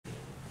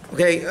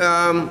Okay,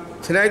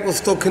 tonight we'll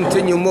still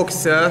continue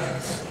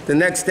Muktzeh. The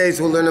next days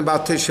we'll learn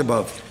about Tisha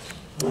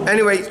B'Av.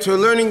 Anyway, so we're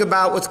learning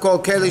about what's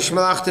called Kelish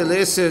Melachot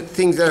L'Isser,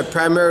 things that are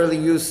primarily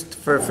used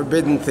for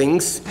forbidden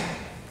things.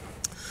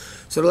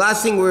 So the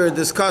last thing we were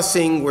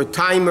discussing were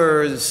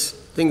timers,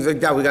 things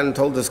like that. We got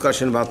into a whole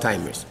discussion about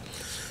timers.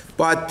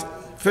 But,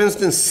 for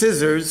instance,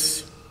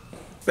 scissors,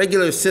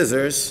 regular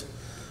scissors,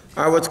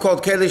 are what's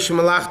called Kelish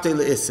Melachot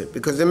L'Isser,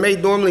 because they're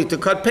made normally to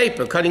cut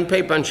paper. Cutting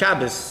paper on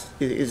Shabbos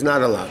is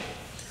not allowed.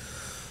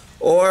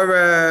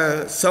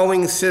 Or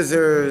sewing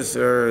scissors,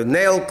 or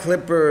nail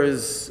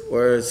clippers,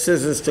 or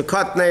scissors to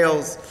cut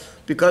nails,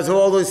 because of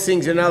all those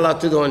things you're not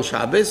allowed to do on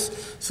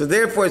Shabbos. So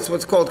therefore it's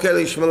what's called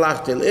Kelish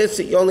Melachot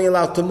L'Isser. You're only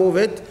allowed to move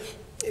it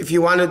if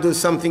you want to do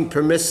something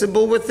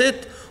permissible with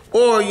it,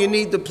 or you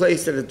need the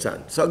place that it's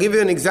on. So I'll give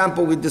you an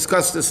example. We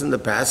discussed this in the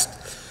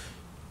past.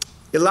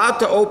 You're allowed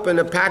to open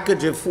a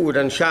package of food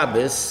on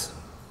Shabbos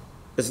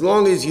as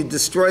long as you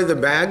destroy the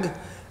bag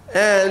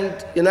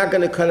and you're not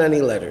going to cut any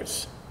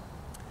letters.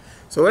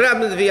 So what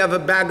happens if you have a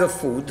bag of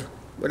food,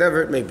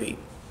 whatever it may be,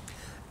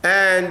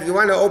 and you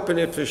want to open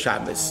it for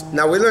Shabbos?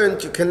 Now we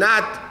learned you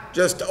cannot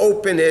just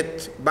open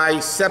it by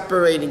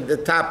separating the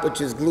top,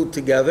 which is glued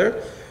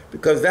together,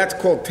 because that's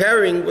called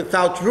tearing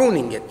without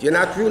ruining it. You're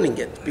not ruining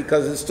it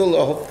because it's still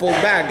a full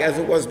bag as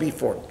it was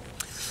before.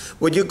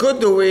 What you could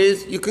do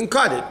is you can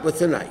cut it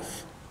with a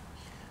knife.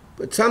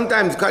 But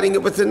sometimes cutting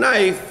it with a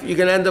knife, you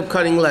can end up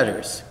cutting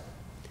letters.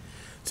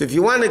 So if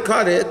you want to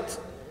cut it,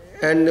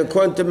 and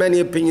according to many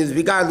opinions,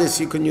 regardless,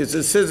 you can use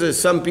the scissors.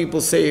 Some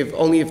people say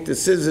only if the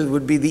scissors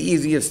would be the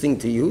easiest thing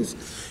to use.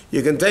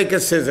 You can take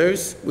a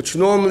scissors, which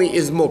normally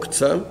is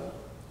Muktzeh,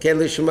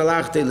 Kelish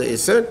Melachot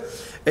L'Isser,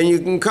 and you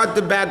can cut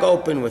the bag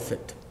open with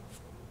it.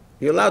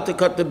 You're allowed to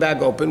cut the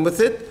bag open with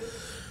it.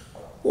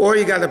 Or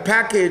you got a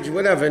package,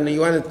 whatever, and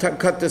you want to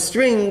cut the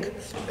string,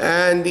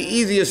 and the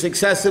easiest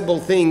accessible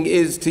thing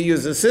is to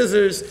use the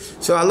scissors.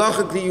 So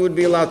halachically you would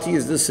be allowed to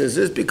use the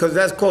scissors because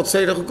that's called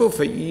Seirach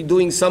Gufa. You're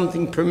doing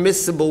something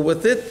permissible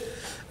with it,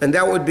 and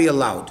that would be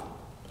allowed.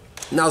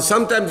 Now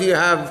sometimes you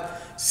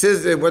have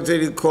scissors, what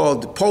they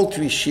called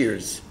poultry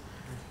shears.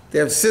 They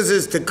have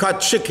scissors to cut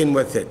chicken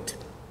with it.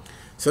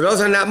 So those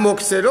are not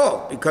muktzeh at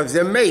all because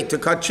they're made to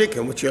cut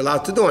chicken, which you're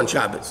allowed to do on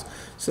Shabbos.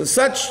 So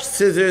such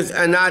scissors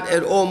are not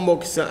at all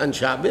muktzeh on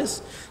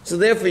Shabbos. So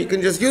therefore you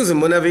can just use them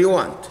whenever you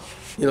want.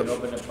 You can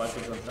open a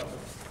package on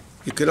Shabbos?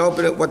 You can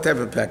open it, what type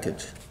of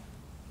package?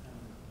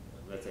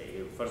 Let's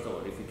say, first of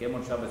all, if you came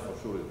on Shabbos, for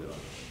sure you can.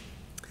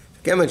 If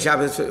you came on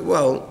Shabbos,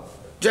 well,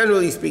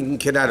 generally speaking, you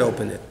cannot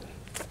open it.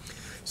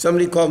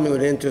 Somebody called me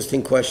with an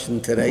interesting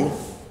question today.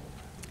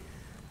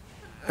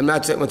 I'm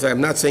not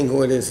saying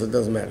who it is, so it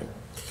doesn't matter.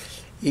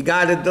 He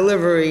got a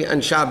delivery on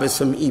Shabbos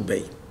from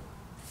eBay.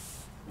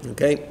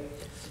 Okay?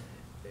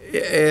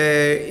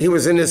 He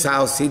was in his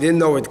house. He didn't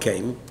know it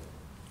came.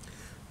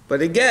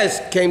 But a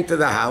guest came to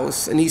the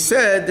house, and he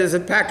said, there's a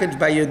package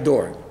by your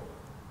door.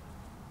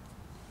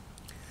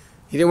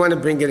 He didn't want to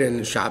bring it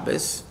in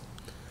Shabbos.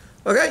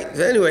 Okay,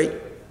 so anyway,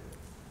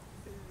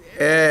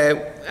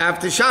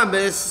 after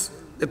Shabbos,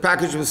 the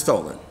package was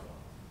stolen.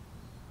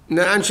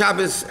 Now on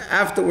Shabbos,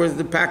 afterwards,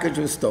 the package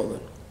was stolen.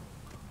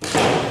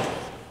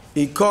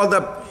 He called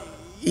up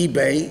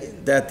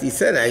eBay that he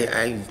said,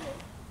 I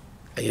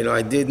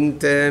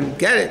didn't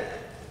get it.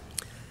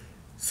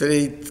 So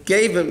they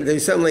gave him,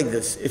 there's something like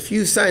this. If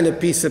you sign a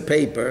piece of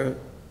paper,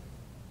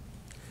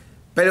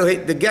 by the way,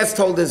 the guest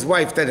told his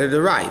wife that it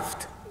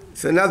arrived.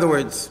 So in other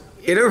words,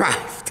 it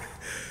arrived.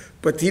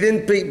 But he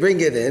didn't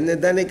bring it in,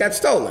 and then it got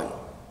stolen.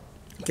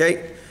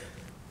 Okay?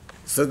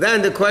 So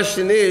then the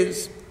question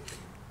is,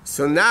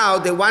 so now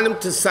they want him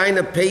to sign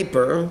a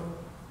paper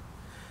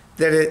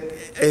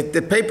that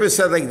the paper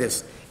said like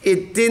this: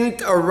 it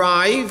didn't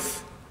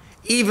arrive,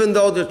 even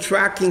though the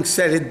tracking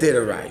said it did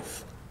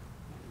arrive.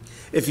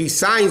 If he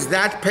signs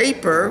that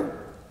paper,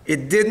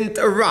 it didn't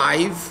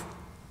arrive,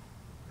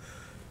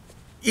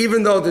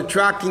 even though the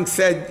tracking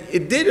said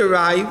it did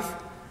arrive,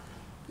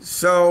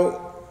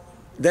 so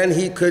then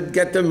he could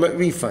get the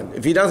refund.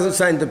 If he doesn't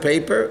sign the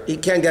paper, he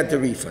can't get the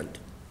refund.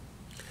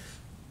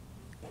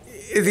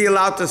 Is he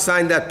allowed to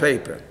sign that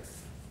paper?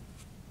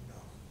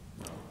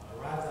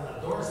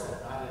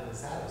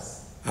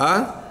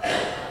 Huh?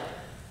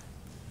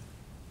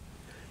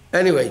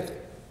 Anyway,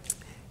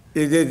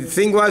 the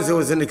thing was, it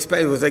was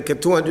like a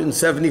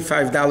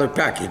 $275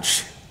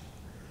 package.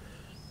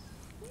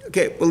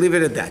 Okay, we'll leave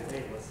it at that.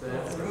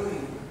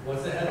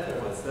 What's the heter?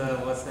 What's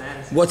the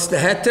answer? What's the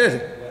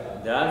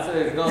heter? The answer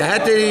is no. The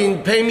heter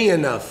didn't pay me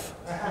enough.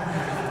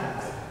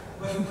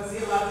 Was he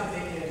allowed to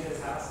take it into his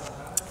house?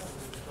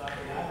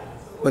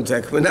 One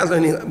sec. We're not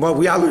learning. Well,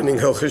 we are learning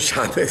halachic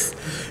Shabbos.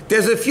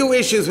 There's a few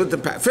issues with the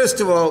package.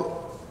 First of all,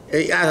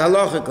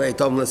 halachically, I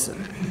told him,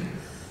 listen,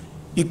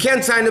 you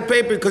can't sign the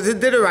paper because it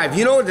did arrive.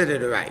 You know that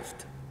it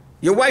arrived.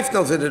 Your wife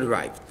knows that it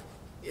arrived.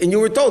 And you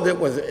were told it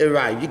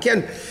arrived. You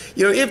can't,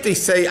 if they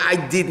say, I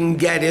didn't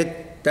get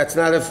it, that's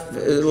not a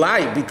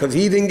lie because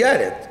he didn't get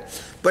it.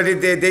 But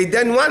they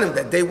didn't want him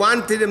that. They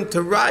wanted him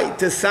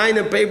to sign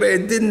a paper,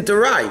 it didn't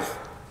arrive.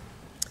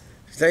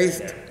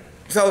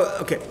 So,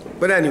 okay,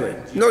 but anyway,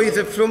 no, he's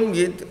a from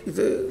Yid.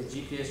 The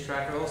GPS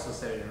tracker also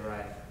said it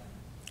right.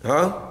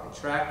 Huh? The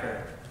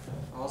tracker,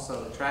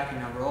 also, the tracking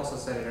number also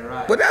said it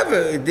right.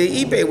 Whatever,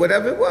 the eBay,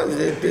 whatever it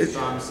was.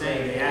 So I'm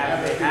saying they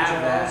have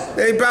that.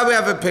 They probably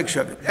have a picture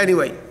of it.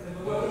 Anyway,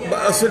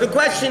 so the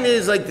question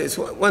is like this.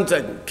 One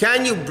second.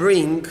 Can you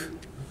bring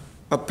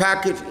a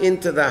package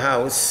into the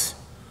house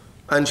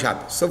on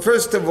Shabbat? So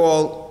first of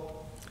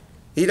all,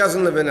 he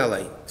doesn't live in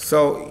LA.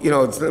 So,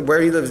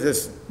 where he lives,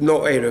 there's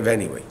no Erev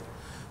anyway.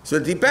 So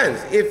it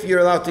depends. If you're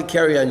allowed to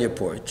carry on your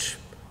porch,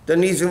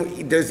 then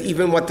there's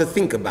even what to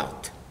think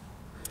about.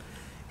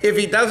 If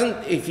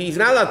he's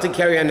not allowed to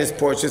carry on his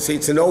porch, let's say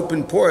it's an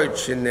open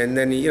porch, and then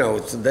then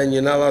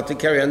you're not allowed to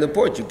carry on the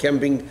porch. You can't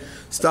bring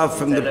stuff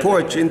from the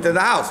porch into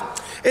the house.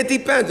 It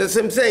depends. That's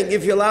what I'm saying.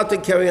 If you're allowed to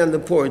carry on the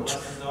porch,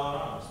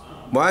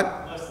 what?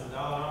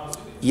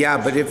 Yeah,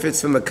 but if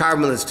it's from a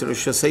Carmelist to the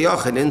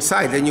Shosayochin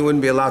inside, then you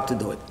wouldn't be allowed to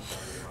do it.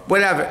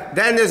 Whatever.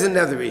 Then there's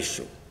another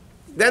issue.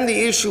 Then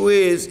the issue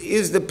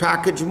is the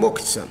package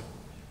Muktzeh?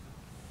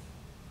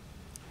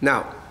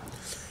 Now,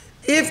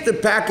 if the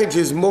package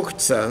is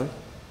Muktzeh,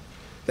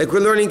 like we're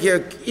learning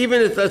here,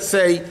 even if let's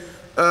say he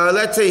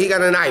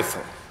got an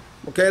iPhone.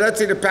 Okay, let's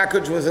say the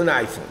package was an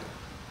iPhone.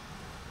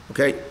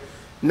 Okay,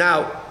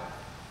 now,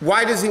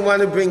 why does he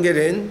want to bring it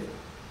in?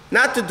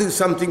 Not to do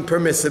something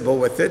permissible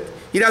with it.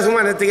 He doesn't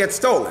want it to get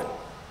stolen.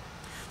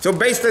 So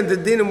based on the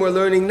dinim we're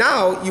learning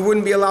now, you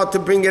wouldn't be allowed to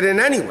bring it in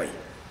anyway.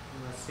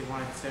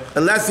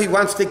 Unless he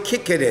wants to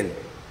kick it in.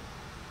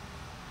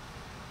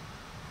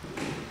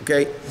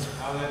 Okay?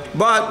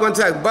 But, one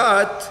second,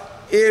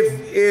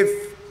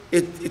 if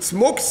it's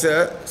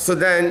muktzeh, so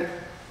then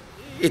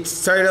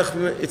it's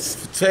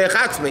tzarech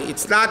atzmei.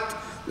 It's not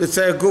the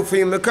tzarech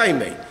gufi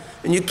mekayme.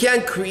 And you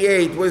can't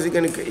create, what is it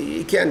going to,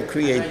 you can't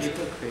create. You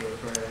could create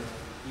for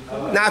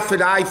it. Not for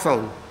the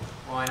iPhone.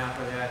 Why not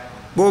for the iPhone?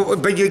 Well,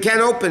 but you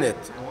can't open it.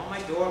 I want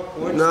my door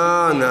porch.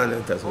 No,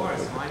 it doesn't work. Of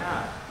course, why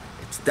not?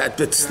 That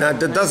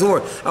doesn't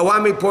work. I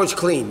want my porch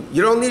clean.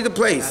 You don't need a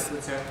place.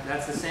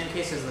 That's the same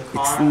case as the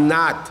car. It's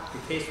not. The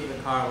case with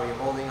the car where you're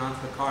holding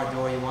onto the car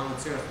door, you want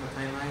the tzirach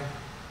m'tayim.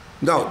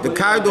 No, the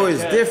car door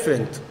is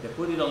different. They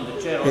put it on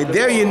the chair.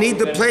 There you need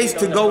the place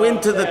to go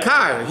into the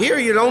car. Here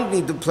you don't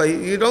need the place.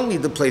 You don't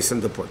need the place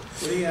on the porch.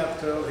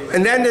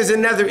 And then there's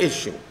another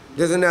issue.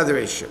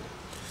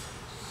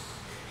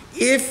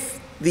 If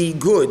the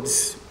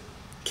goods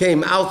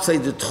came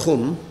outside the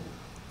tchum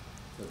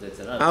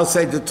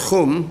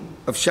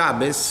of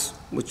Shabbos,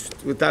 which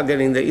without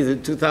getting the either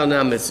 2,000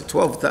 ames,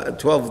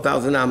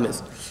 12,000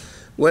 ames,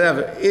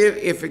 whatever,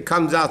 if it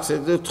comes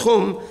outside the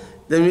tchum,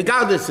 then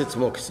regardless it's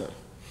muktzeh.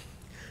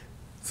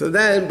 So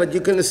then, but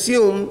you can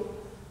assume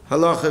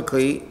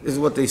halachically, this is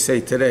what they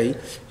say today,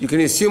 you can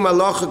assume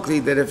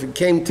halachically that if it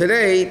came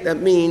today, that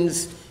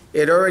means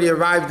it already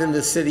arrived in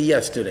the city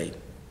yesterday.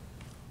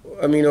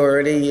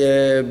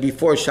 Already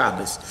before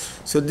Shabbos.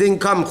 So it didn't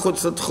come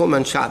chutz l'tchum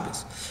on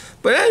Shabbos.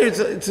 But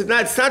it's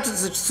not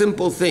just a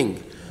simple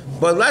thing.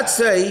 But let's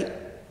say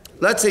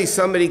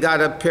somebody got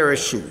a pair of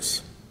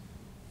shoes,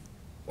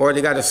 or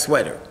they got a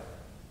sweater.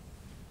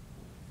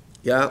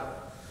 Yeah?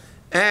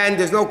 And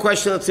there's no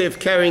question, let's say, of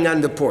carrying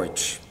on the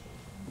porch.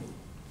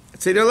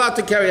 Let's say they're allowed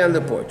to carry on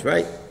the porch,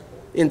 right?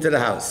 Into the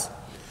house.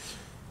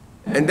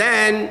 And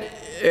then,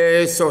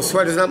 so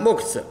sweater's not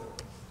muktzeh.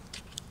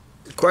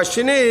 The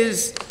question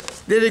is,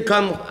 did it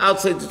come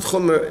outside the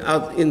tchum or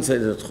inside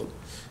the tchum?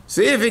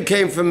 So if it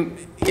came from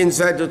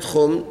inside the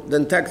tchum,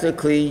 then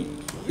technically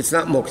it's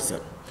not muktzeh.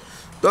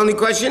 The only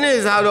question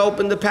is how to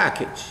open the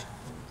package.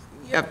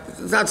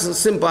 It's not so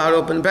simple how to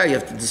open the package. You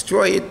have to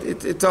destroy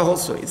it. It's a whole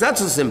story. It's not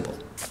so simple.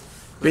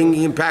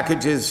 Bringing in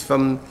packages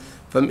from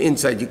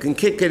inside. You can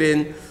kick it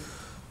in,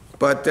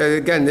 but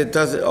again,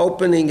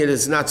 opening it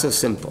is not so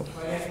simple.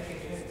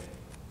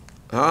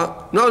 Huh?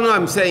 No,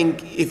 I'm saying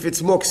if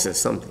it's muktzeh,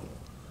 something.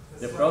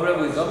 The problem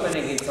with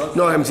opening it also...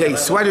 No, I'm saying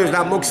sweater is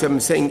not muktzeh. I'm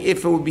saying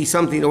if it would be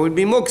something that would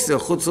be muktzeh,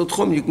 chutz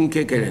l'tchum, you can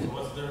kick it in.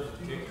 What's the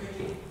difference with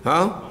kick?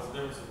 Huh? What's the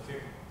difference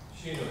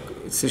with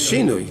kick? It's a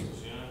shinui.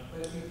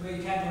 But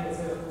you can't do it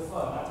to the full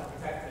not to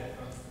protect it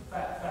from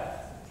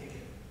fat, kick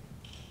it.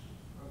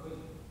 Or could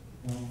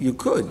you? You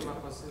could.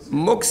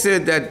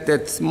 Muktzeh,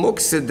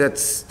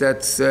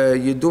 that's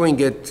you're doing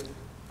it.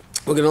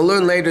 We're going to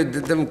learn later the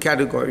different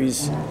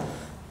categories.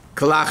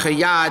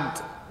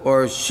 Kalachayad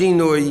or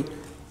shinui.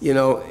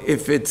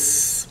 If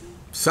it's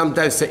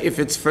sometimes if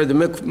it's for the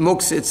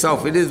muktzeh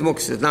itself, it is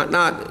muktzeh,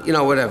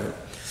 not whatever.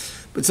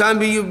 But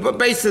you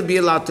basically be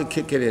allowed to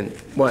kick it in.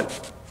 What?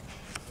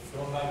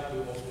 Going back to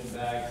opening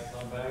bags,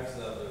 some bags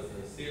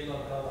the seal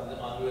on top and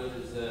the under it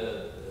is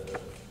a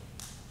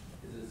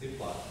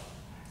ziplock.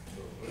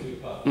 What do you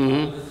cut? The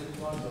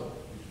ziplock,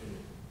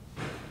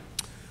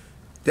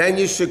 Then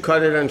you should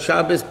cut it on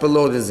Shabbos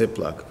below the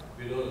ziplock.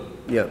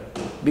 Yeah,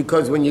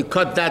 because when you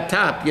cut that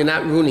top, you're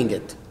not ruining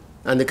it.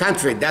 On the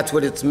contrary, that's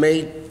what it's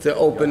made to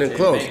open and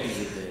close.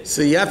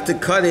 So you have to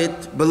cut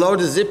it below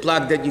the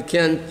ziplock that you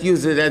can't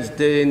use it as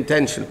the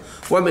intention.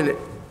 1 minute.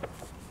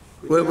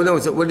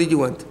 What did you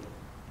want?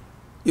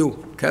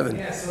 You, Kevin.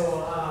 Yeah,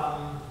 so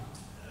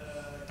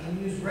Can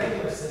you use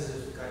regular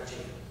scissors to cut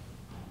chicken?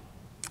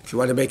 If you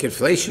want to make it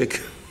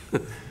fleishik.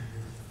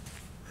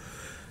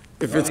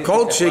 If it's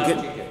cold chicken,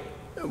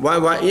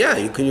 why? Yeah,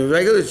 you can use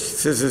regular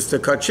scissors to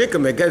cut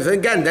chicken. Because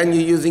again, then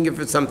you're using it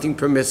for something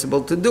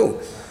permissible to do.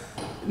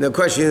 The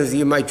question is,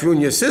 you might ruin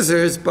your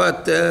scissors,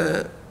 but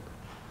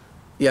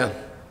yeah.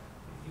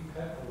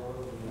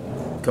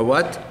 To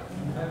what?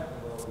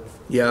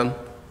 Yeah.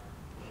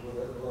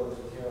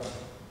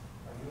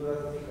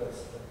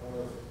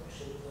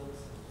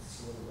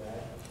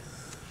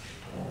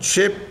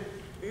 Chip,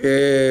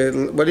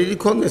 what did you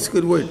call this?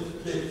 Good word.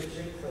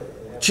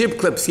 Chip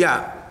clips,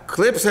 yeah.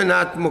 Clips are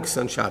not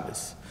Muktzeh on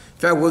Shabbos. In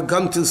fact, we'll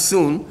come to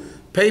soon.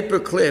 Paper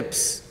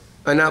clips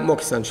are not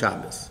Muktzeh on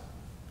Shabbos.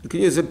 You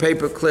can use a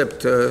paper clip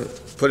to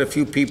put a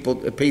few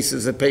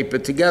pieces of paper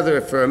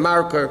together for a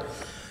marker,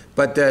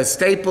 but the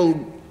stapler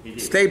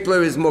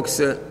is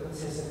Muktzeh.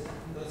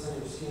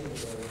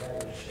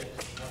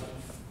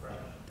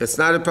 That's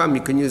not a problem.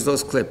 You can use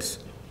those clips.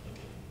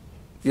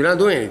 You're not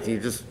doing anything.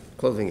 You're just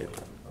closing it.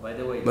 By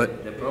the way,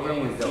 But- the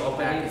problem with the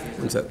opening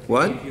What's that?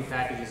 What? A few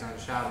packages on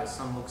Shabbos,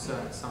 some Muktzeh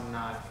and some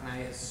not. Can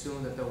I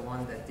assume that the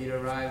one that did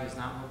arrive is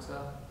not Muktzeh?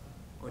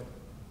 Or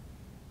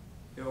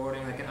you're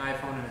ordering like an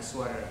iPhone and a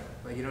sweater,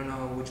 but you don't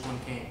know which one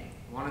came.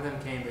 One of them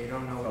came, but you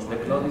don't know which from one.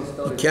 the clothing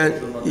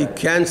store. You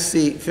can't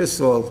see, first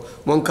of all,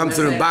 one comes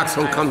in a box,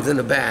 one comes in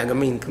a bag. I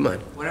mean, come on.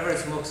 Whatever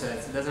it's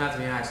Muktzeh, it doesn't have to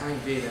be an something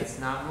big that's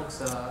not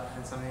Muktzeh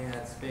and something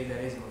that's big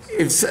that is Muktzeh.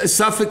 If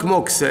Safek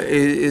Muktzeh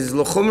is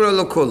L'chumra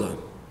L'kula.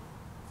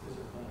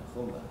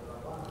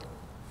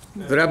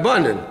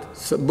 Rabbanan.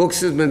 So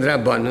Muktzeh is min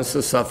Rabbanan, so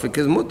Safek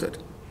is mutter.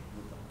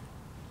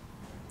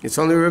 It's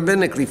only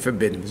rabbinically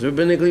forbidden. It's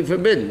rabbinically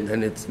forbidden,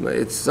 and it's not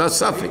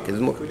Safek, it's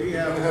Muktzeh. Could he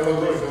have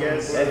his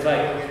guests? That's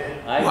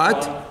right.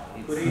 What?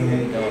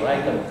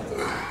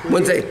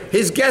 One say,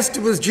 his guest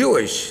was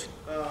Jewish.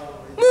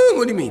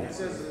 What do you mean? He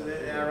says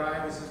that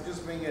arrive, he says,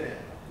 just bring it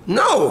in.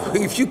 No,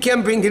 if you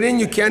can't bring it in,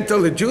 you can't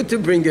tell a Jew to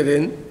bring it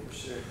in.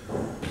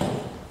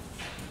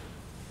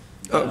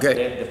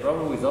 Okay. The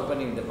problem with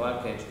opening the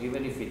package,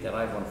 even if it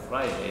arrived on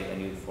Friday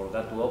and you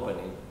forgot to open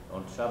it,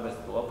 on Shabbos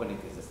to open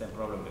it is the same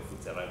problem if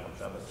it's arrived on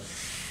Shabbos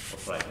or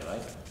Friday,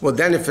 right? Well,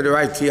 then if it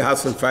arrived to your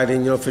house on Friday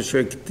and you know for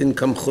sure it didn't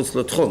come chutz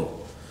l'tchum.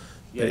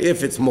 Yeah. But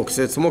if it's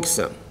Muktzeh, it's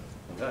Muktzeh.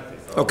 Exactly.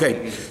 So Okay,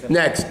 opening is the same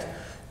next.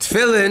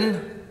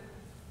 Tefillin,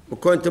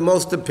 according to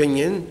most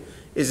opinion,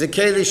 is a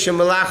keli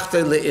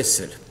shemalachta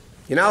le'isr.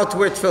 You're not allowed to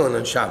wear tefillin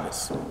on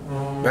Shabbos,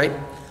 right?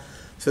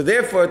 So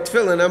therefore,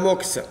 tefillin are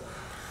Muktzeh.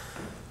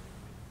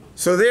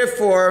 So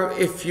therefore,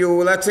 if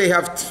you, let's say you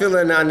have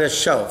tefillin on a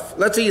shelf,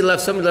 let's say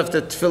somebody left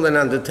a tefillin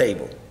on the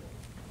table.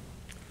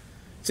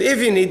 So if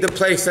you need the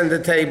place on the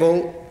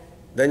table,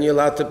 then you're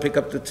allowed to pick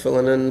up the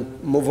tefillin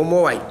and move them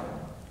away.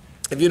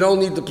 If you don't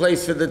need the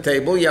place for the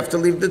table, you have to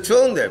leave the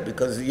tefillin there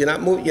because you're not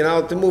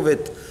allowed to move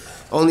it.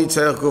 Only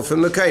tzarech go for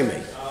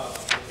mekayme.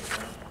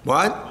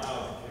 What?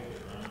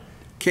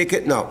 Kick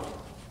it? No.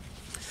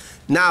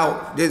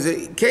 Now,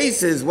 there's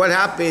cases, what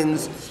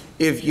happens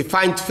if you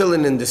find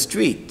tefillin in the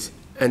street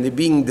and they're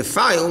being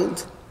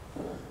defiled,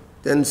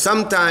 then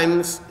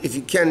sometimes, if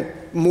you can't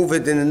move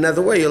it in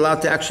another way, you're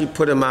allowed to actually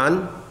put them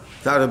on,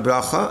 without a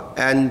bracha,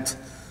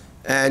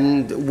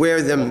 and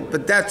wear them.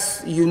 But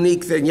that's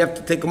unique, then you have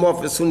to take them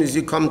off as soon as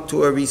you come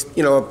to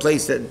a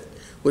place that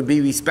would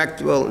be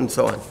respectable and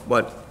so on.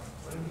 What?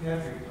 What if you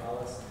have your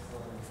tallis and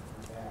fill in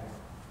the bag?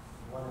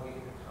 You want to get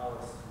your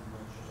tallis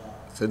and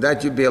Shabbat. So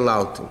that you'd be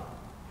allowed to.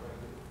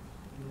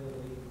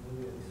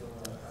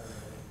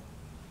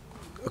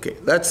 Okay,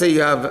 let's say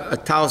you have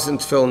 1,000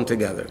 tefillin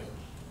together.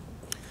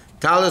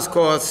 Tallis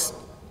costs,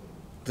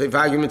 for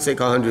argument's sake,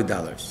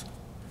 $100.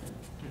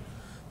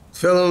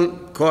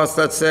 Tefillin costs,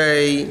 let's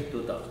say,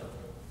 2,000.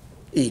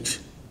 each.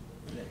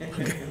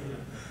 Okay.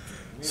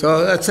 So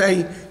let's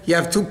say you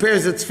have two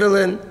pairs of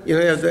tefillin, you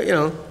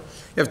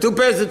have two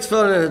pairs of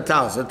tefillin and a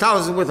tallis. The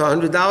tallis is worth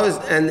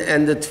 $100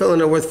 and the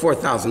tefillin are worth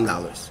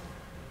 $4,000.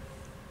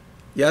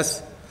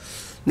 Yes?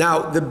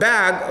 Now, the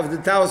bag of the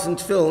 1,000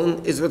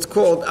 tefillin is what's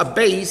called a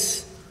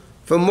base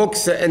for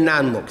Muktzeh and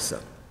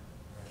non-Muktzeh.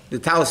 The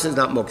tallis is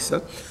not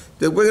Muktzeh.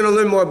 We're going to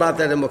learn more about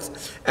that in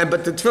Muktzeh.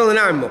 But the tefillin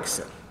are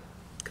Muktzeh.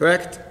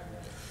 Correct?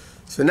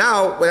 So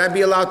now, would I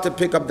be allowed to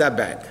pick up that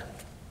bag?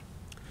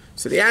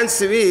 So the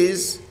answer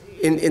is,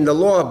 in the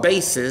law of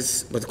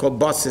basis, what's called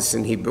basis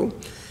in Hebrew,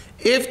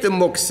 if the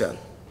non-Muktzeh,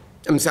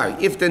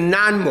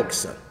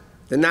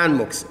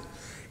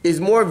 is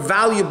more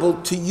valuable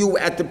to you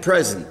at the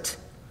present,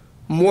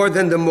 more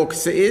than the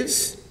Muktzeh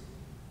is,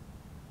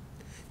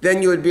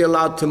 then you would be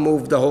allowed to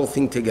move the whole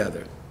thing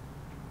together.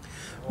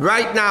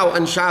 Right now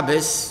on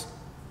Shabbos,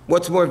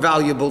 what's more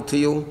valuable to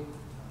you?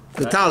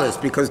 The tallis,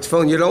 because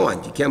tefillin you don't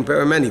want. You can't wear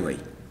them anyway.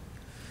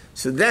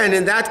 So then,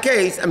 in that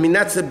case,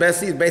 that's the best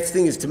thing. The best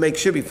thing is to make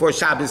sure before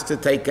Shabbos to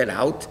take it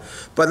out.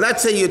 But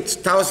let's say your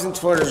 1,000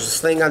 tefillin is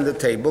staying on the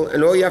table,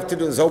 and all you have to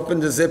do is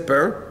open the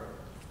zipper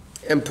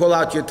and pull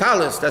out your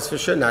tallis. That's for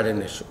sure not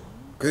an issue,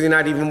 because you're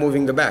not even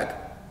moving the bag.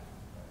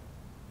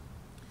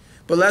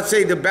 But let's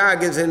say the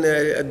bag is in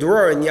a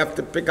drawer and you have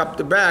to pick up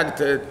the bag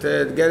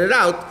to get it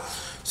out.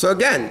 So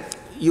again,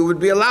 you would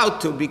be allowed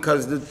to,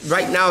 because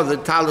right now the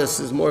talis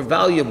is more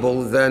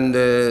valuable than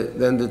the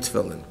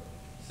tefillin.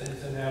 Same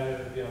scenario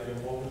if you have your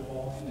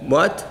mobile phone.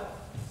 What?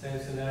 Same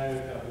scenario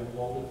if you have your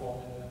mobile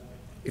phone.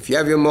 If you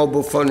have your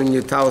mobile phone in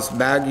your talis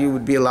bag, you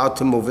would be allowed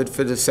to move it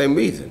for the same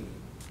reason.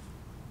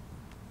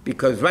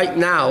 Because right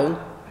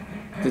now,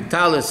 the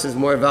talis is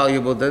more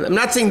valuable than... I'm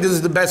not saying this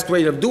is the best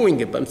way of doing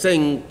it, but I'm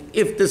saying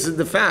if this is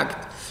the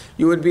fact,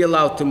 you would be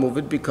allowed to move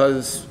it,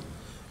 because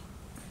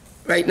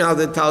right now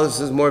the talis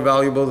is more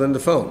valuable than the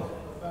phone.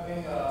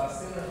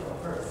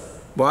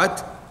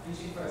 What?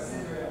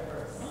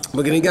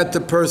 We're going to get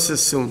to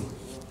purses soon.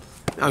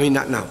 I mean,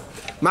 not now.